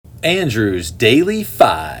Andrew's Daily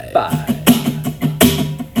Five.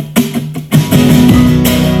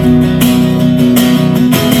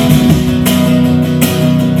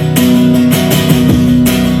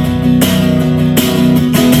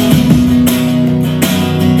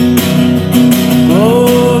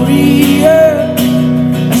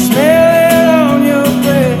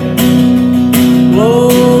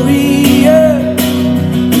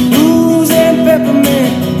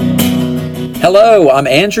 Hello, I'm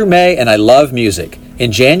Andrew May, and I love music.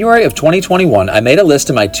 In January of 2021, I made a list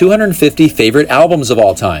of my 250 favorite albums of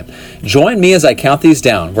all time. Join me as I count these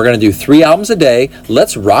down. We're going to do 3 albums a day.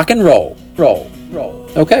 Let's rock and roll.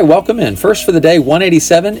 Okay, welcome in. First for the day,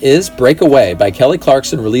 187, is Breakaway by Kelly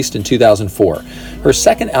Clarkson, released in 2004. Her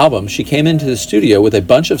second album, she came into the studio with a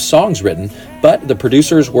bunch of songs written, but the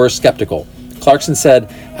producers were skeptical. Clarkson said,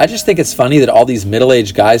 "I just think it's funny that all these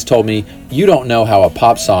middle-aged guys told me, you don't know how a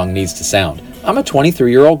pop song needs to sound. I'm a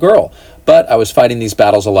 23-year-old girl, but I was fighting these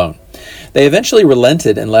battles alone." They eventually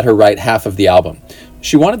relented and let her write half of the album.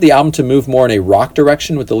 She wanted the album to move more in a rock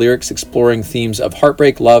direction, with the lyrics exploring themes of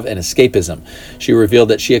heartbreak, love, and escapism. She revealed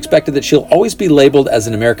that she expected that she'll always be labeled as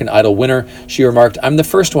an American Idol winner. She remarked, "I'm the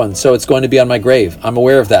first one, so it's going to be on my grave. I'm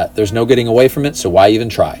aware of that. There's no getting away from it, so why even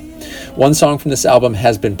try?" One song from this album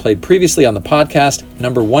has been played previously on the podcast.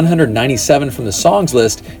 Number 197 from the songs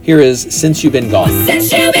list, here is Since You've Been Gone.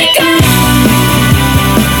 Since you've been gone,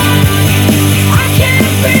 I can't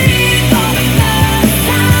breathe for the first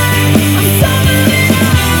time. I'm stumbling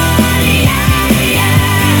on, yeah.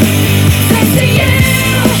 Thanks to you,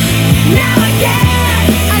 now I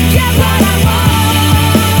get what I want.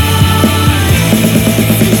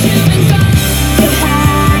 Since you've been gone, you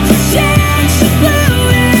had your chance, you blew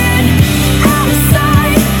it. Out of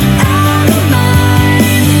sight, out of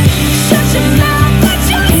mind. Shut your mouth, I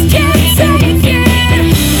just can't take it.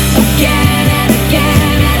 Again and again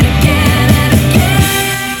and again and again.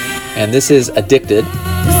 And this is Addicted. It's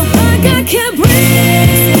like I can't breathe.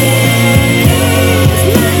 It's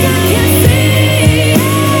like I can't see.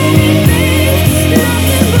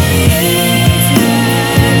 Nothing but you.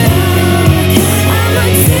 I'm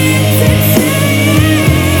addicted to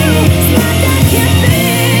you. It's like I can't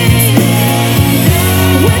think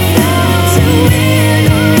without you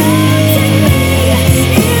interrupting me.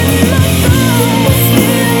 In my thoughts,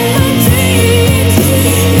 in my dreams,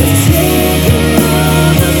 you've taken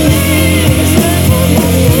over me.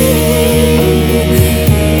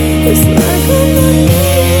 It's like I'm not me.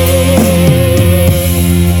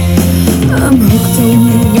 I'm hooked on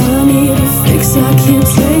you, I need a fix. I can't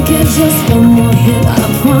take it, just one more hit. I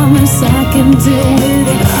promise I can deal with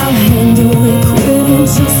it. I'll handle it, quit it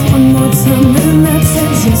just one more time, and that's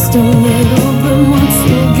it. Just a little bit more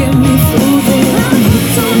to get me through it. I'm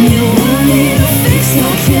hooked on you, I need a fix. I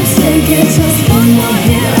can't take it, just one more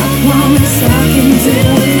hit. I promise I can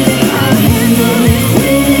deal with it. I'll handle it,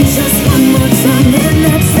 quit it just one more time, and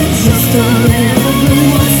that's it. Just a little bit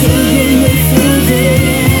more to get me through this.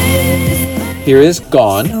 Here is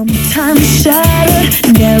Gone. Sometimes shattered,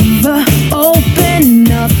 never open,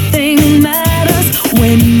 nothing matters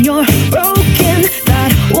when you're broken.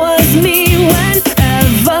 That was me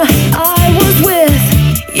whenever I was with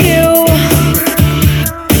you.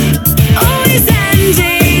 Always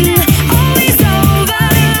ending, always over,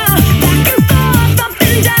 back and forth, up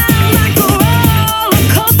and down like a roller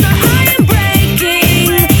coaster. I am breaking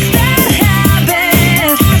that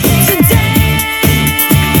habit today.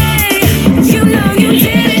 You know you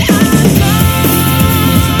did it. I'm gone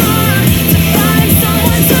to find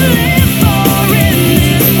someone to live for in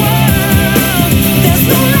this world. There's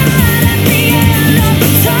no light at the end of the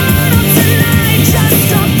tunnel tonight,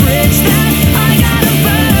 just a bridge that I gotta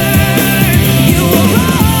burn. You were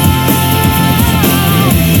wrong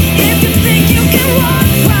if you think you can walk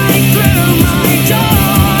right through my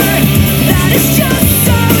door. That is just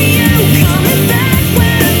so you coming back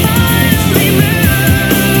when I finally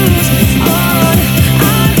lose on.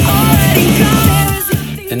 I'm already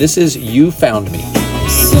gone. And this is You Found Me.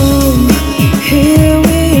 So here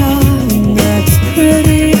we are, that's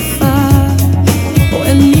pretty far.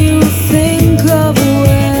 When you think of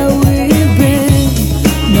where we've been,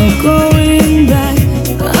 no going back.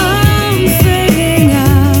 I'm figuring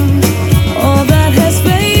out all that has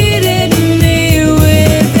faded me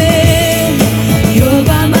within. You're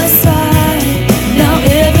by my side, now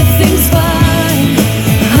everything's fine.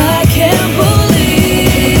 I can't believe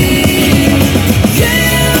you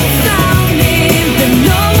found me when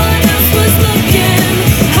no one else was looking.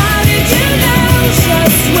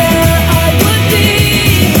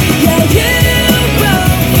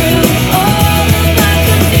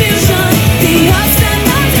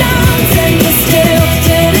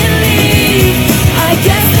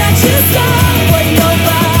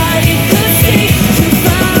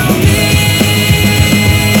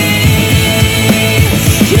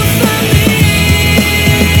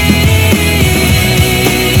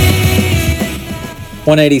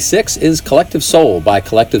 186 is Collective Soul by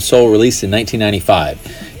Collective Soul, released in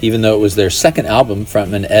 1995. Even though it was their second album,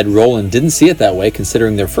 frontman Ed Roland didn't see it that way,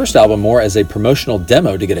 considering their first album more as a promotional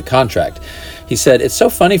demo to get a contract. He said, "It's so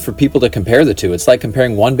funny for people to compare the two. It's like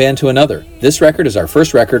comparing one band to another. This record is our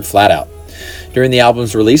first record, flat out." During the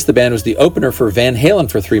album's release, the band was the opener for Van Halen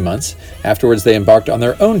for 3 months. Afterwards, they embarked on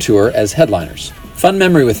their own tour as headliners. Fun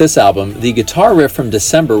memory with this album, the guitar riff from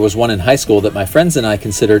December was one in high school that my friends and I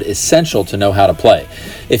considered essential to know how to play.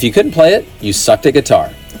 If you couldn't play it, you sucked at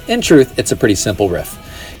guitar. In truth, it's a pretty simple riff.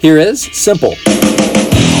 Here is Simple.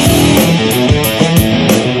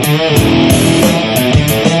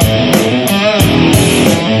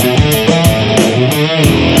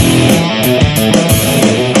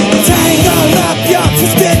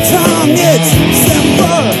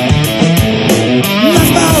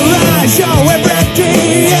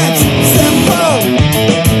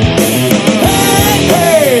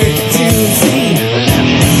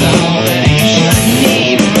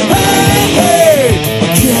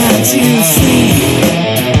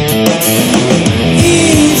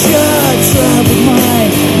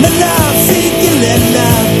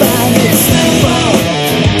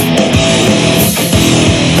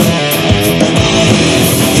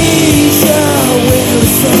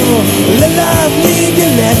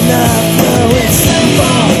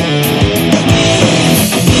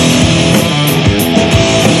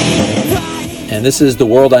 And this is The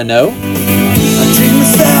World I Know. I dream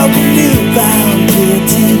myself a newbound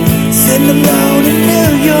guillotine, sitting alone in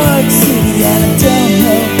New York City, and I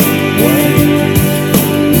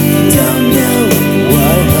don't know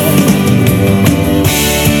why.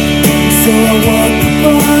 So I walk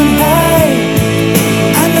upon high,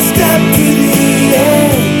 and I step to the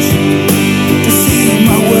edge to see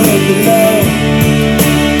my world below.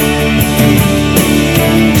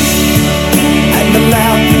 And I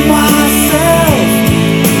laugh to myself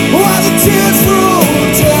while the tears roll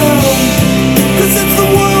down, 'cause it's the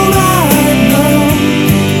world I know.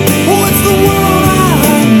 Oh, it's the world I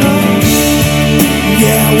know.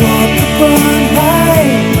 Yeah, I walk upon high,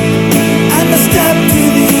 and I step to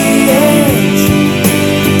the edge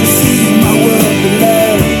to see my world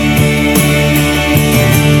below.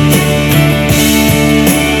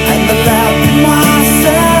 And I laugh to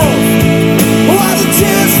myself while the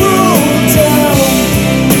tears roll down,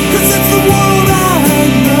 'cause it's the world I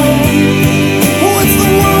know. Oh, it's the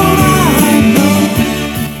world I know.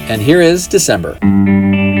 And here is December.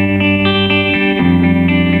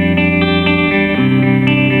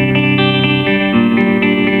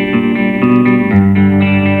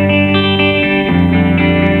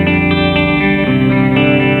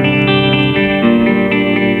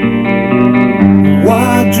 Why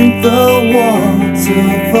drink the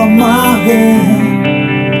water from my hand?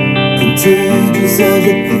 Contagious as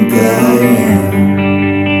you think I am.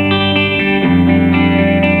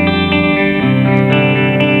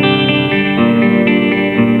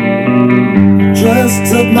 Just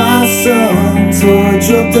took my son,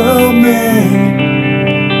 tortured the man.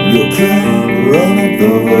 You can't run it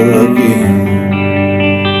over again.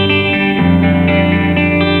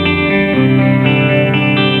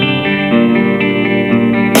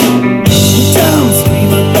 Don't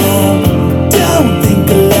scream aloud, don't think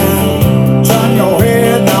aloud. Turn your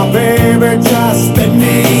head now, baby, just spit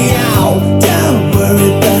me out. Don't worry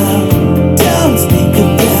about, don't speak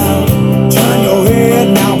about. Turn your head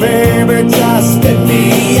now, baby, just spit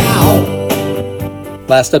me out.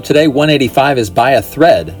 Last up today, 185 is By a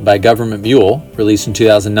Thread by Government Mule, released in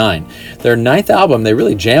 2009. Their ninth album, they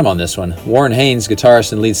really jam on this one. Warren Haynes,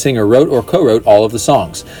 guitarist and lead singer, wrote or co-wrote all of the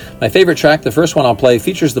songs. My favorite track, the first one I'll play,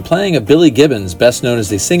 features the playing of Billy Gibbons, best known as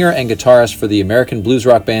the singer and guitarist for the American blues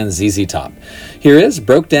rock band ZZ Top. Here is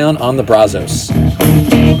Broke Down on the Brazos.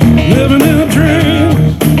 Living in a dream,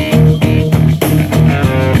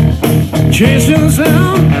 chasing the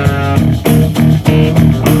sound.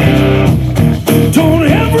 Told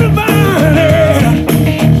everybody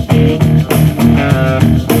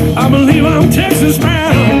I believe I'm Texas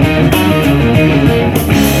bound.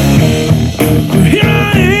 Here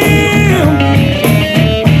I am.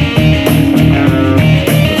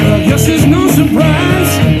 I guess it's no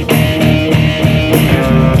surprise.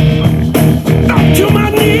 Up to my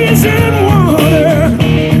knees in water,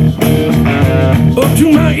 up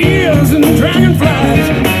to my ears in dragonflies.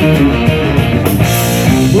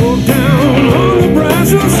 Broke down on the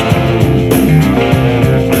Brazos,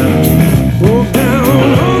 broke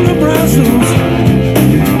down on the Brazos.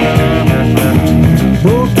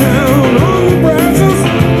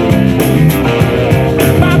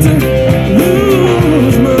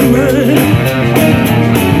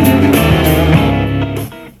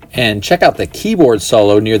 And check out the keyboard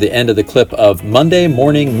solo near the end of the clip of Monday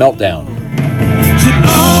Morning Meltdown.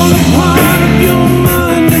 All a part of your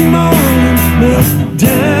Monday morning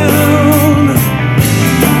meltdown.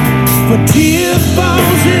 For tear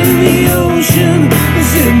falls in the ocean,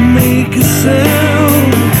 does it make a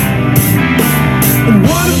sound? And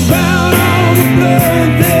what about all the blood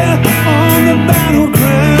there on the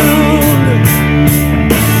battleground?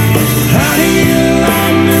 How do you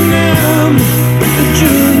like me now that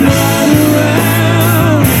you're not around?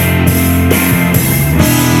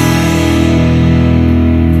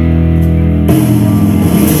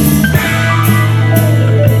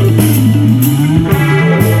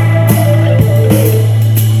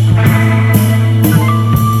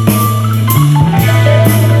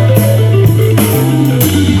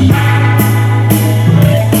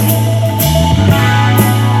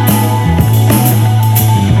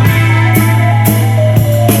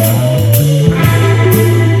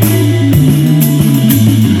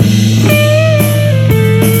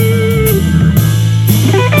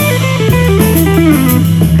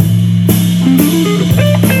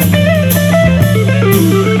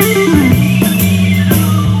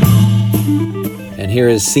 And here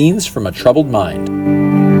is Scenes from a Troubled Mind.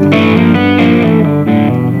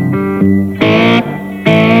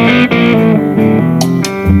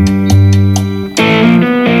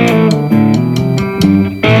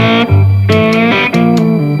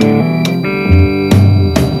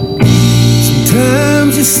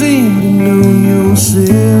 Sometimes you seem to know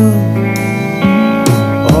yourself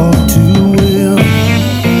all too well.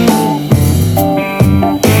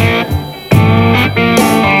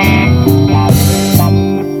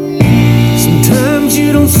 Sometimes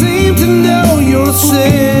you don't seem to know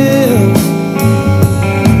yourself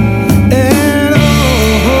at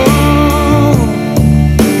all.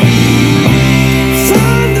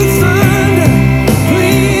 Thunder, thunder,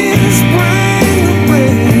 please bring the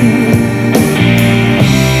rain.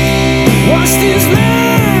 Wash these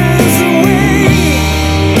lies away.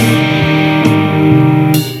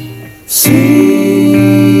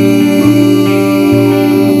 Scenes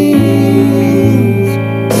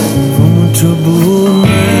from a troubled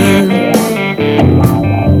mind.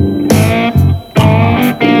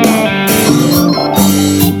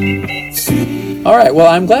 All right, well,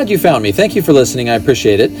 I'm glad you found me. Thank you for listening. I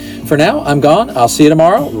appreciate it. For now, I'm gone. I'll see you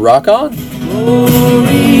tomorrow. Rock on.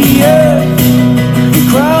 Gloria, the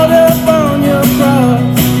crowd